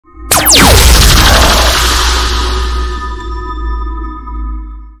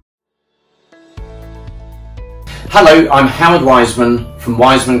Hello, I'm Howard Wiseman from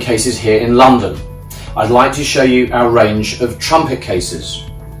Wiseman Cases here in London. I'd like to show you our range of trumpet cases.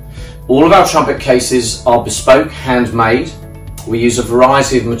 All of our trumpet cases are bespoke, handmade. We use a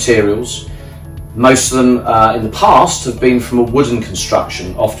variety of materials. Most of them in the past have been from a wooden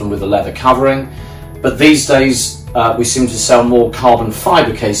construction, often with a leather covering, but these days we seem to sell more carbon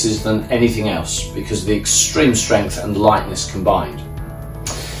fibre cases than anything else because of the extreme strength and lightness combined.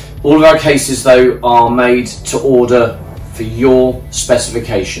 All of our cases though are made to order for your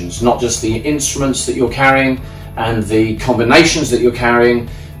specifications, not just the instruments that you're carrying and the combinations that you're carrying,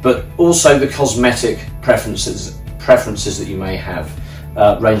 but also the cosmetic preferences that you may have,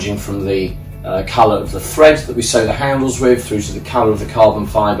 ranging from the colour of the thread that we sew the handles with through to the colour of the carbon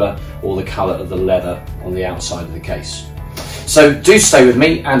fibre or the colour of the leather on the outside of the case. So do stay with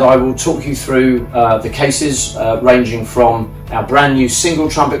me and I will talk you through the cases ranging from our brand new single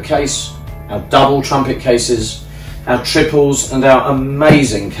trumpet case, our double trumpet cases, our triples and our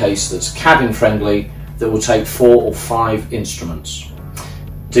amazing case that's cabin friendly that will take 4 or 5 instruments.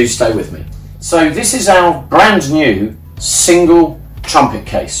 Do stay with me. So this is our brand new single trumpet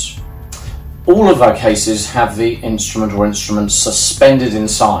case. All of our cases have the instrument or instruments suspended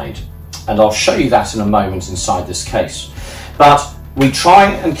inside, and I'll show you that in a moment inside this case. But we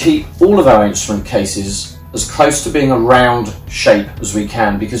try and keep all of our instrument cases as close to being a round shape as we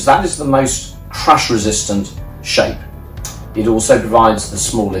can, because that is the most crush resistant shape. It also provides the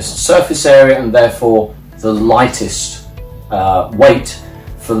smallest surface area and therefore the lightest weight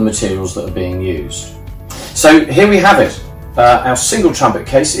for the materials that are being used. So here we have it. Our single trumpet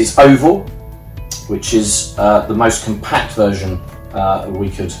case is oval, which is the most compact version we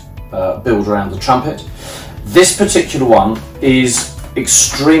could build around the trumpet. This particular one is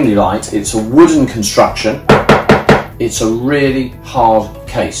extremely light. It's a wooden construction. It's a really hard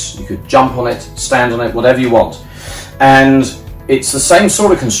case. You could jump on it, stand on it, whatever you want. And it's the same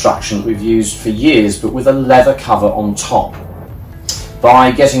sort of construction that we've used for years, but with a leather cover on top.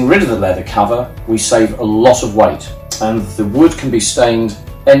 By getting rid of the leather cover, we save a lot of weight, and the wood can be stained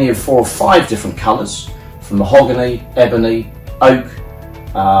any of 4 or 5 different colours, from mahogany, ebony, oak,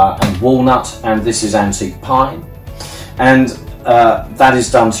 and walnut, and this is antique pine. And that is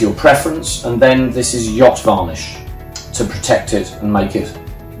done to your preference, and then this is yacht varnish to protect it and make it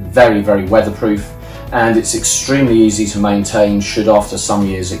very, very weatherproof. And it's extremely easy to maintain should after some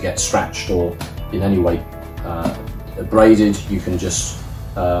years it get scratched or in any way abraded. You can just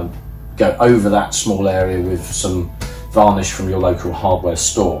go over that small area with some varnish from your local hardware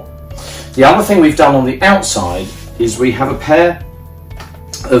store. The other thing we've done on the outside is we have a pair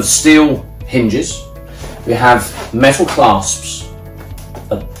of steel hinges. We have metal clasps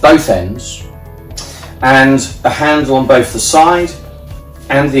at both ends and a handle on both the side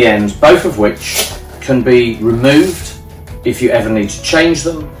and the end, both of which can be removed if you ever need to change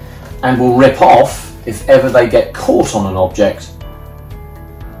them, and will rip off if ever they get caught on an object,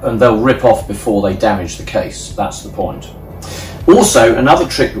 and they'll rip off before they damage the case. That's the point. Also, another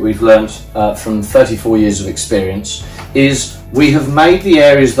trick that we've learnt from 34 years of experience is we have made the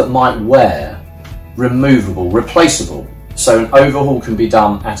areas that might wear removable, replaceable, so an overhaul can be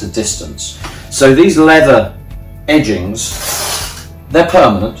done at a distance. So these leather edgings, they're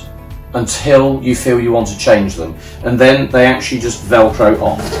permanent until you feel you want to change them, and then they actually just Velcro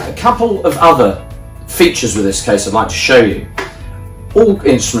off. A couple of other features with this case I'd like to show you. All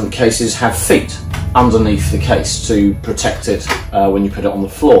instrument cases have feet underneath the case to protect it when you put it on the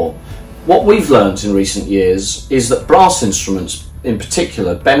floor. What we've learnt in recent years is that brass instruments in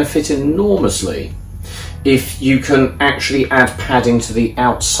particular benefit enormously if you can actually add padding to the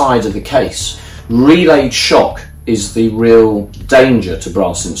outside of the case. Relayed shock is the real danger to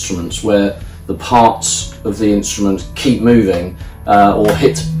brass instruments, where the parts of the instrument keep moving or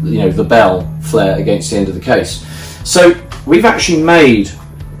hit, the bell flare against the end of the case. So we've actually made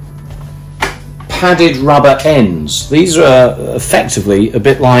padded rubber ends. These are effectively a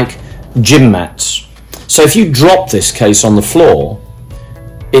bit like gym mats. So if you drop this case on the floor,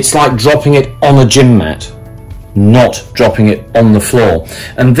 it's like dropping it on a gym mat, not dropping it on the floor.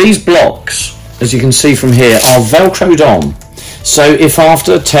 And these blocks, as you can see from here, are Velcroed on. So if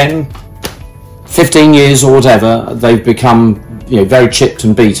after 10, 15 years or whatever, they've become very chipped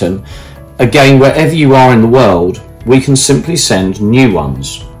and beaten, again, wherever you are in the world, we can simply send new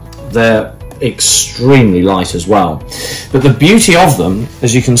ones. They're extremely light as well. But the beauty of them,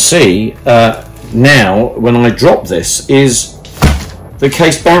 as you can see now, when I drop this, is the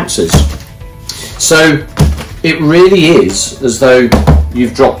case bounces. So it really is as though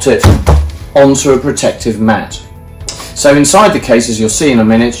you've dropped it onto a protective mat. So inside the case, as you'll see in a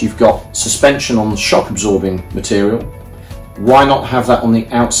minute, you've got suspension on the shock absorbing material. Why not have that on the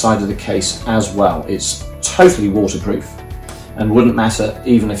outside of the case as well? It's totally waterproof and wouldn't matter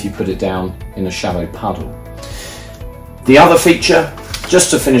even if you put it down in a shallow puddle. The other feature, just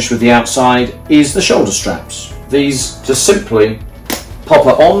to finish with the outside, is the shoulder straps. These just simply pop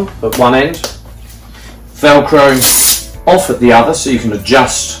it on at one end, Velcro off at the other, so you can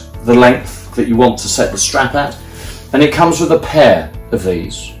adjust the length that you want to set the strap at, and it comes with a pair of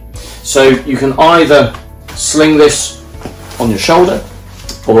these. So you can either sling this on your shoulder,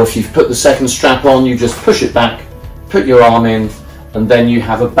 or if you've put the second strap on, you just push it back, put your arm in, and then you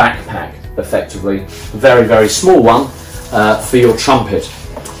have a backpack, effectively, a very, very small one for your trumpet.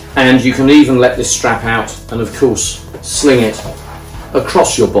 And you can even let this strap out and of course sling it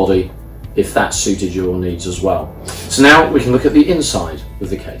across your body if that suited your needs as well. So now we can look at the inside of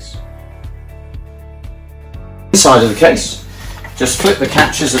the case. Inside of the case, just flip the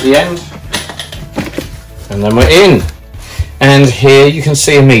catches at the end and then we're in. And here you can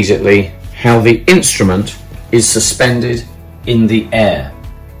see immediately how the instrument is suspended in the air.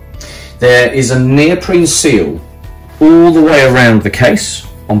 There is a neoprene seal all the way around the case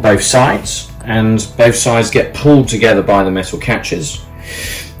on both sides, and both sides get pulled together by the metal catches.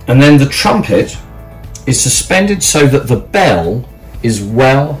 And then the trumpet is suspended so that the bell is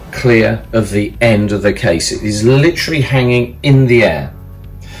well clear of the end of the case. It is literally hanging in the air.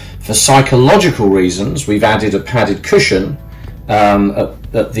 For psychological reasons, we've added a padded cushion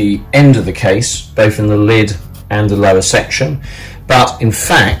at the end of the case, both in the lid and the lower section, but in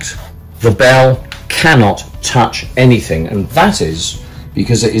fact the bell cannot touch anything, and that is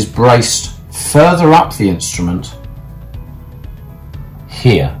because it is braced further up the instrument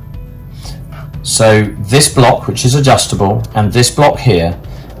here. So this block, which is adjustable, and this block here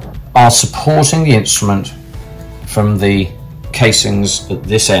are supporting the instrument from the casings at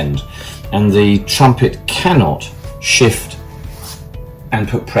this end, and the trumpet cannot shift and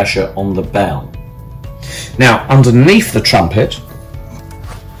put pressure on the bell. Now, underneath the trumpet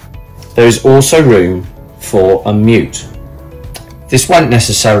there is also room for a mute. This won't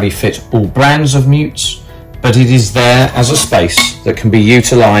necessarily fit all brands of mutes, but it is there as a space that can be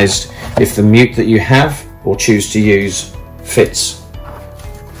utilised if the mute that you have or choose to use fits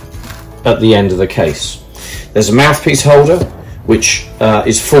at the end of the case. There's a mouthpiece holder which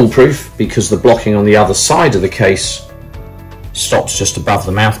is foolproof because the blocking on the other side of the case stops just above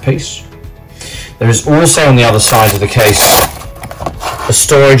the mouthpiece. There is also on the other side of the case a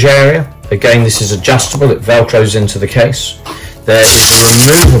storage area. Again, this is adjustable, it velcros into the case. There is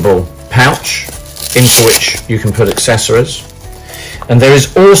a removable pouch into which you can put accessories, and there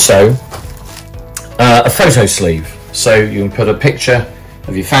is also a photo sleeve, so you can put a picture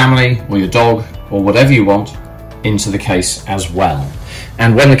of your family or your dog or whatever you want into the case as well.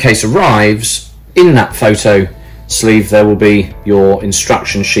 And when the case arrives, in that photo sleeve there will be your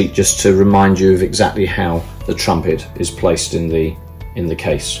instruction sheet just to remind you of exactly how the trumpet is placed in the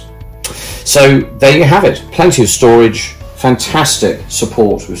case. So there you have it, plenty of storage, fantastic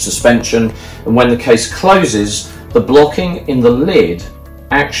support with suspension, and when the case closes, the blocking in the lid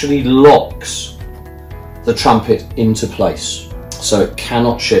actually locks the trumpet into place, so it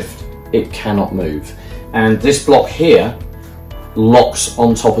cannot shift, it cannot move. And this block here locks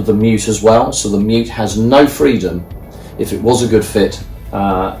on top of the mute as well, so the mute has no freedom. If it was a good fit,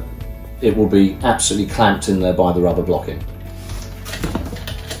 it will be absolutely clamped in there by the rubber blocking.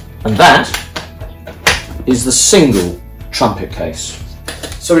 And that is the single trumpet case.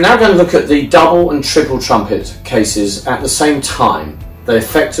 So we're now going to look at the double and triple trumpet cases at the same time. They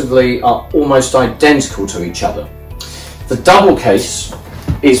effectively are almost identical to each other. The double case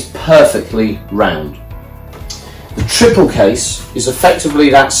is perfectly round. The triple case is effectively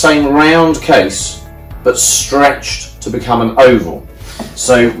that same round case but stretched to become an oval.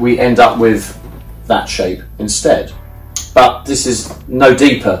 So we end up with that shape instead. But this is no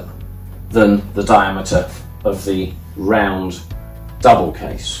deeper than the diameter of the round double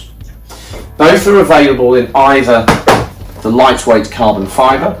case. Both are available in either the lightweight carbon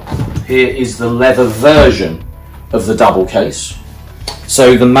fibre. Here is the leather version of the double case.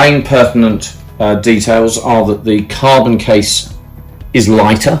 So the main pertinent details are that the carbon case is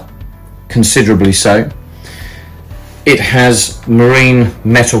lighter, considerably so. It has marine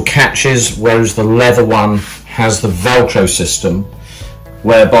metal catches, whereas the leather one has the Velcro system,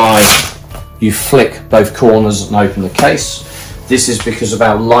 whereby you flick both corners and open the case. This is because of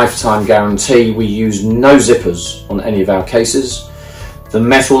our lifetime guarantee. We use no zippers on any of our cases. The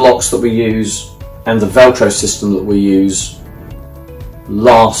metal locks that we use and the Velcro system that we use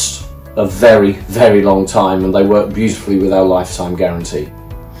last a very, very long time, and they work beautifully with our lifetime guarantee.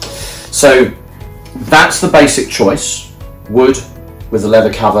 So that's the basic choice: wood with a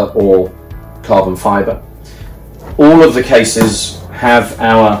leather cover or carbon fibre. All of the cases have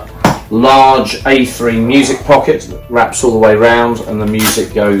our large A3 music pocket that wraps all the way around, and the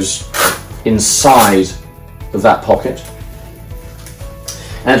music goes inside of that pocket.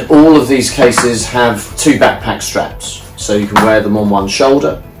 And all of these cases have 2 backpack straps, so you can wear them on one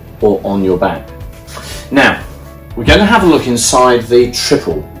shoulder or on your back. Now, we're going to have a look inside the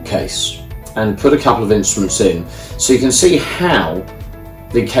triple case and put a couple of instruments in so you can see how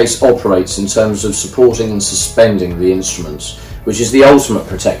the case operates in terms of supporting and suspending the instruments, which is the ultimate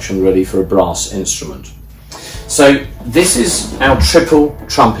protection really for a brass instrument. So this is our triple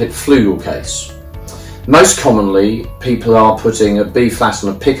trumpet flugel case. Most commonly people are putting a B flat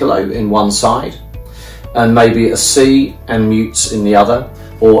and a piccolo in one side and maybe a C and mutes in the other,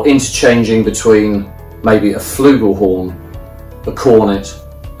 or interchanging between maybe a flugelhorn, a cornet,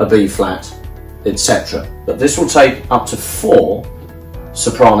 a B flat, etc. But this will take up to 4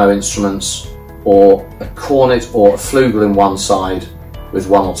 soprano instruments, or a cornet or a flugel in one side with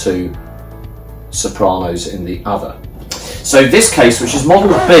 1 or 2 sopranos in the other. So this case, which is Model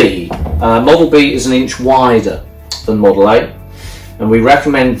B is an inch wider than Model A, and we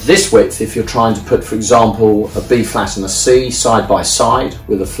recommend this width if you're trying to put, for example, a B flat and a C side by side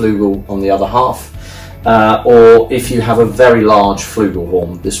with a flugel on the other half, or if you have a very large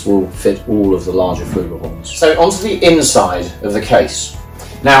flugelhorn. This will fit all of the larger flugelhorns. So onto the inside of the case.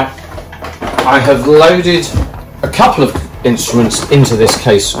 Now, I have loaded a couple of instruments into this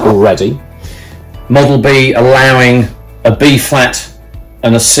case already. Model B allowing a B flat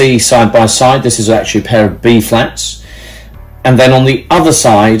and a C side by side. This is actually a pair of B flats. And then on the other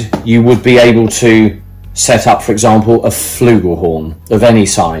side, you would be able to set up, for example, a flugelhorn of any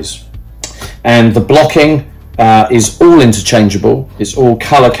size. And the blocking is all interchangeable. It's all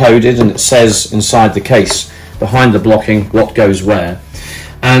color coded, and it says inside the case behind the blocking what goes where.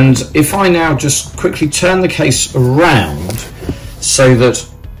 And if I now just quickly turn the case around so that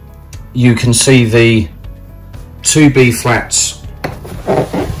you can see the 2 B flats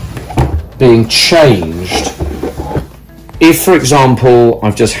being changed. If, for example,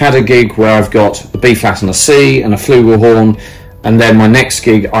 I've just had a gig where I've got a B flat and a C and a flugelhorn, and then my next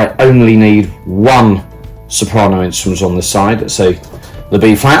gig I only need 1 soprano instrument on this side, let's say the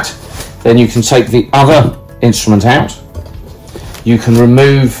B flat, then you can take the other instrument out. You can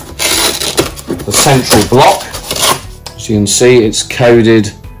remove the central block. As you can see, it's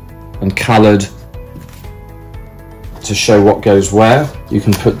coded and coloured to show what goes where. You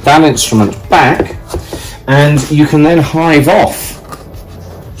can put that instrument back, and you can then hive off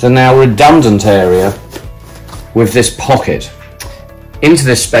the now redundant area with this pocket. Into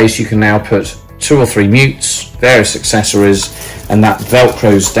this space you can now put 2 or 3 mutes, various accessories, and that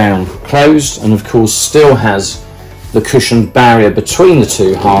velcros down closed, and of course still has the cushioned barrier between the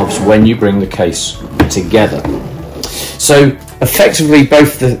 2 halves when you bring the case together. So effectively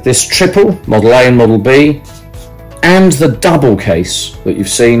both this triple, Model A and Model B, and the double case that you've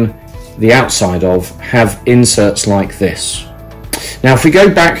seen the outside of have inserts like this. Now if we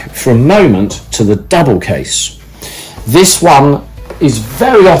go back for a moment to the double case, this one is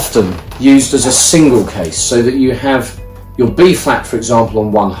very often used as a single case, so that you have your B flat, for example,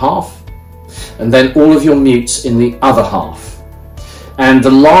 on one half, and then all of your mutes in the other half. And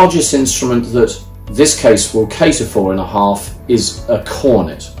the largest instrument that this case will cater for in a half is a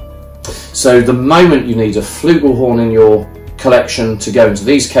cornet. So the moment you need a flugelhorn in your collection to go into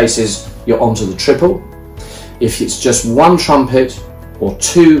these cases, you're onto the triple. If it's just 1 trumpet or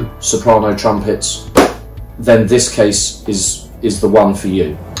 2 soprano trumpets, then this case is the one for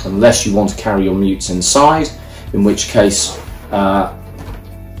you, unless you want to carry your mutes inside, in which case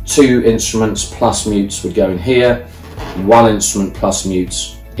 2 instruments plus mutes would go in here, 1 instrument plus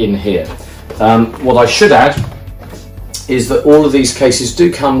mutes in here. What I should add is that all of these cases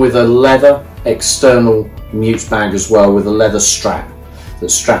do come with a leather external mute bag as well, with a leather strap that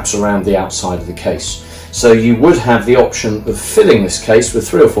straps around the outside of the case. So you would have the option of filling this case with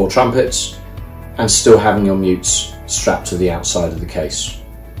 3 or 4 trumpets and still having your mutes strapped to the outside of the case.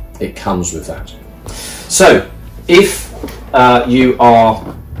 It comes with that. So if you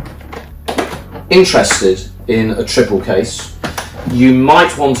are interested in a triple case, you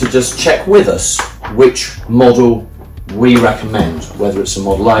might want to just check with us which model we recommend, whether it's a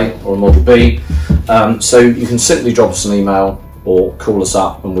Model A or a Model B. So you can simply drop us an email or call us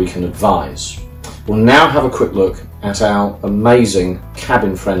up and we can advise. We'll now have a quick look at our amazing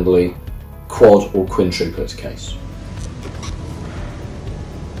cabin-friendly quad or quintuplet case.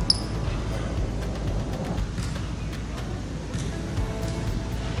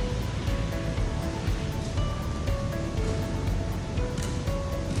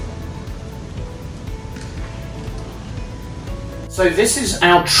 So this is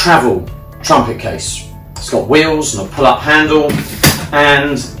our travel trumpet case. It's got wheels and a pull-up handle,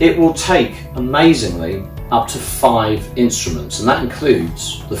 and it will take, amazingly, up to 5 instruments, and that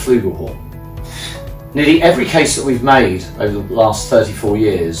includes the flugelhorn. Nearly every case that we've made over the last 34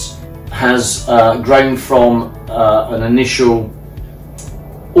 years has grown from an initial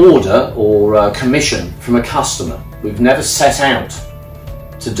order or commission from a customer. We've never set out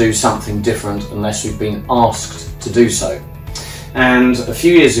to do something different unless we've been asked to do so. And a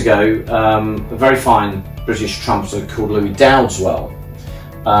few years ago, a very fine British trumpeter called Louis Dowdeswell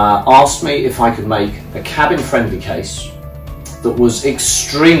asked me if I could make a cabin-friendly case that was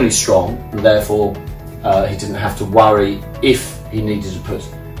extremely strong, and therefore he didn't have to worry if he needed to put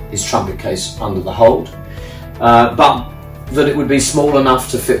his trumpet case under the hold, but that it would be small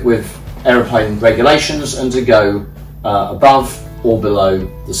enough to fit with aeroplane regulations and to go above or below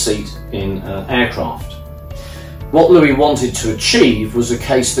the seat in an aircraft. What Louis wanted to achieve was a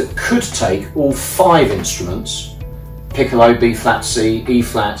case that could take all 5 instruments, piccolo, B-flat, C,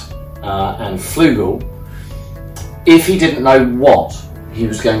 E-flat and flugel, if he didn't know what he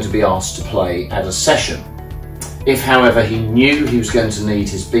was going to be asked to play at a session. If, however, he knew he was going to need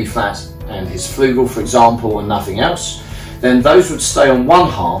his B-flat and his flugel, for example, and nothing else, then those would stay on one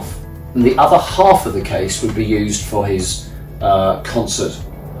half, and the other half of the case would be used for his concert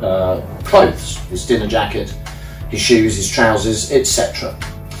clothes, his dinner jacket, his shoes, his trousers, etc.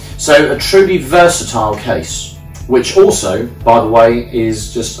 So a truly versatile case, which also, by the way,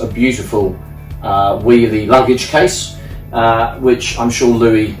 is just a beautiful wheelie luggage case, which I'm sure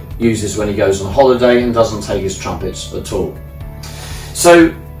Louis uses when he goes on holiday and doesn't take his trumpets at all.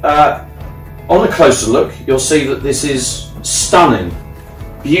 So on a closer look, you'll see that this is stunning,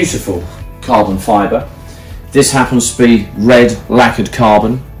 beautiful carbon fibre. This happens to be red lacquered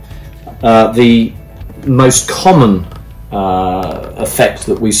carbon. The most common effect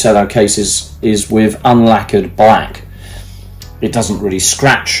that we sell our cases is with unlacquered black. It doesn't really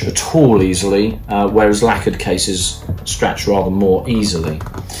scratch at all easily, whereas lacquered cases scratch rather more easily.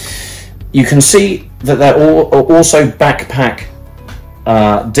 You can see that there are also backpack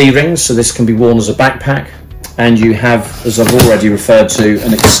D-rings, so this can be worn as a backpack, and you have, as I've already referred to,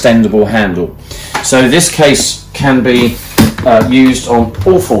 an extendable handle. So this case can be used on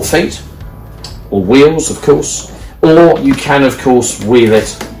all 4 feet, or wheels of course, or you can of course wheel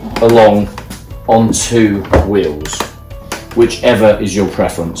it along on 2 wheels, whichever is your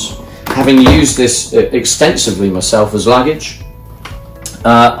preference. Having used this extensively myself as luggage,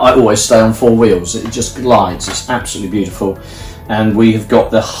 I always stay on 4 wheels. It just glides, it's absolutely beautiful, and we have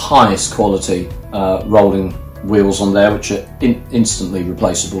got the highest quality rolling wheels on there, which are instantly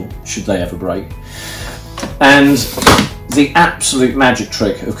replaceable should they ever break. And the absolute magic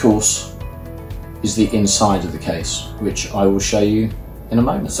trick, of course, is the inside of the case, which I will show you in a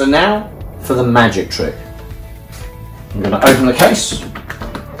moment. So now for the magic trick. I'm going to open the case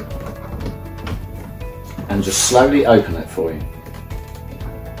and just slowly open it for you.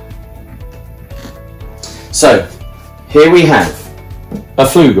 So here we have a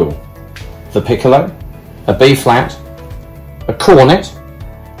flugel, the piccolo, a B-flat, a cornet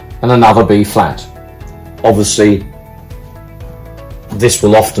and another B-flat. Obviously this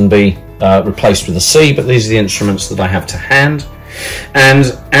will often be replaced with a C, but these are the instruments that I have to hand.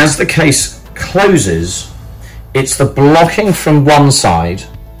 And as the case closes, it's the blocking from one side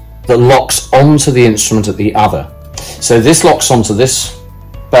that locks onto the instrument at the other. So this locks onto this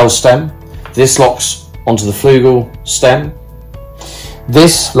bell stem, this locks onto the flugel stem,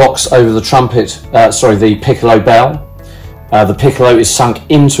 this locks over the trumpet, the piccolo bell. The piccolo is sunk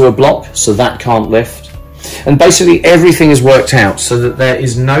into a block, so that can't lift. And basically everything is worked out so that there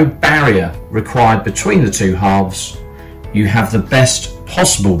is no barrier required between the 2 halves. You have the best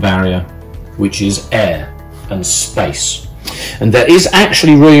possible barrier, which is air and space. And there is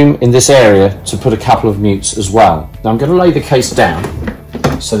actually room in this area to put a couple of mutes as well. Now I'm going to lay the case down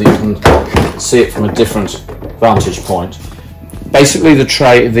so that you can see it from a different vantage point. Basically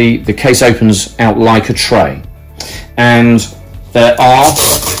the case opens out like a tray, and there are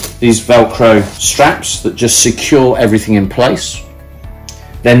these Velcro straps that just secure everything in place.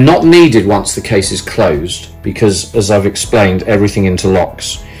 They're not needed once the case is closed because, as I've explained, everything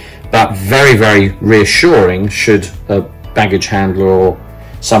interlocks. But very, very reassuring should a baggage handler or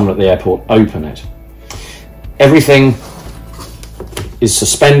someone at the airport open it. Everything is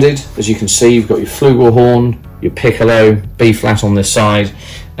suspended. As you can see, you've got your flugelhorn, your piccolo, B-flat on this side,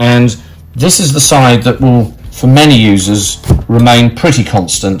 and this is the side that will, for many users, remain pretty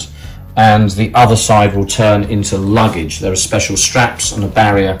constant, and the other side will turn into luggage. There are special straps and a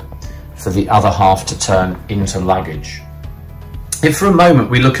barrier for the other half to turn into luggage. If for a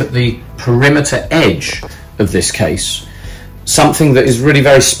moment we look at the perimeter edge of this case, something that is really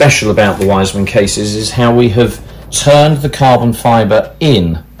very special about the Wiseman cases is how we have turned the carbon fibre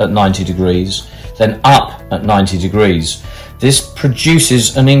in at 90 degrees, then up at 90 degrees. This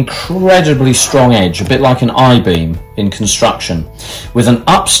produces an incredibly strong edge, a bit like an I-beam in construction, with an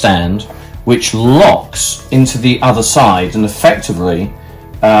upstand which locks into the other side and effectively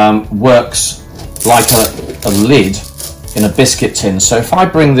works like a lid in a biscuit tin. So if I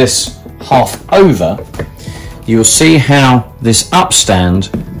bring this half over, you'll see how this upstand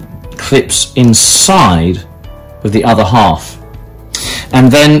clips inside of the other half. And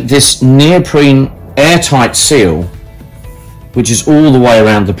then this neoprene airtight seal, which is all the way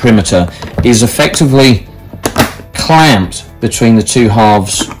around the perimeter, is effectively clamped between the two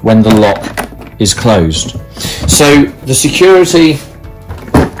halves when the lock is closed. So the security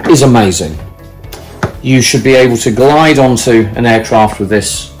is amazing. You should be able to glide onto an aircraft with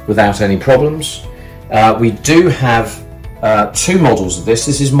this without any problems. We do have two models of this.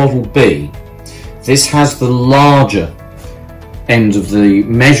 This is model B. This has the larger end of the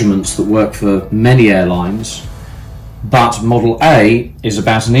measurements that work for many airlines, but model A is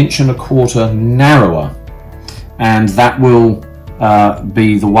about 1.25 inches narrower, and that will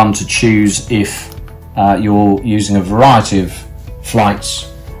be the one to choose if you're using a variety of flights,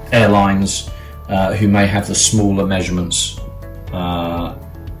 airlines who may have the smaller measurements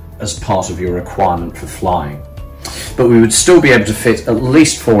as part of your requirement for flying. But we would still be able to fit at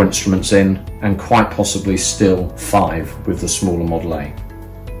least 4 instruments in, and quite possibly still 5 with the smaller Model A.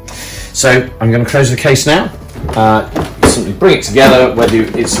 So I'm going to close the case now. Simply bring it together, whether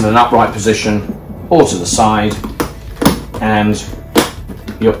it's in an upright position or to the side, and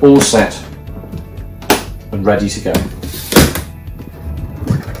you're all set and ready to go.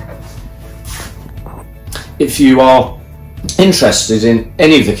 If you are interested in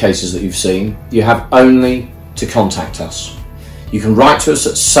any of the cases that you've seen, you have only to contact us. You can write to us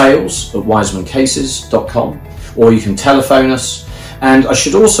at sales@wisemancases.com, or you can telephone us. And I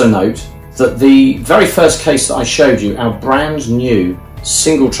should also note that the very first case that I showed you, our brand new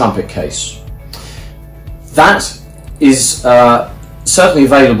single trumpet case, that is certainly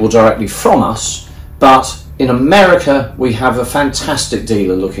available directly from us, but in America we have a fantastic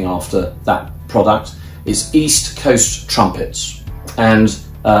dealer looking after that product. It's East Coast Trumpets, and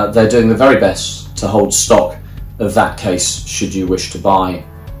they're doing the very best to hold stock of that case should you wish to buy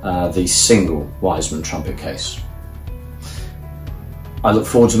the single Wiseman trumpet case. I look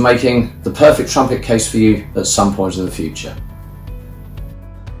forward to making the perfect trumpet case for you at some point in the future.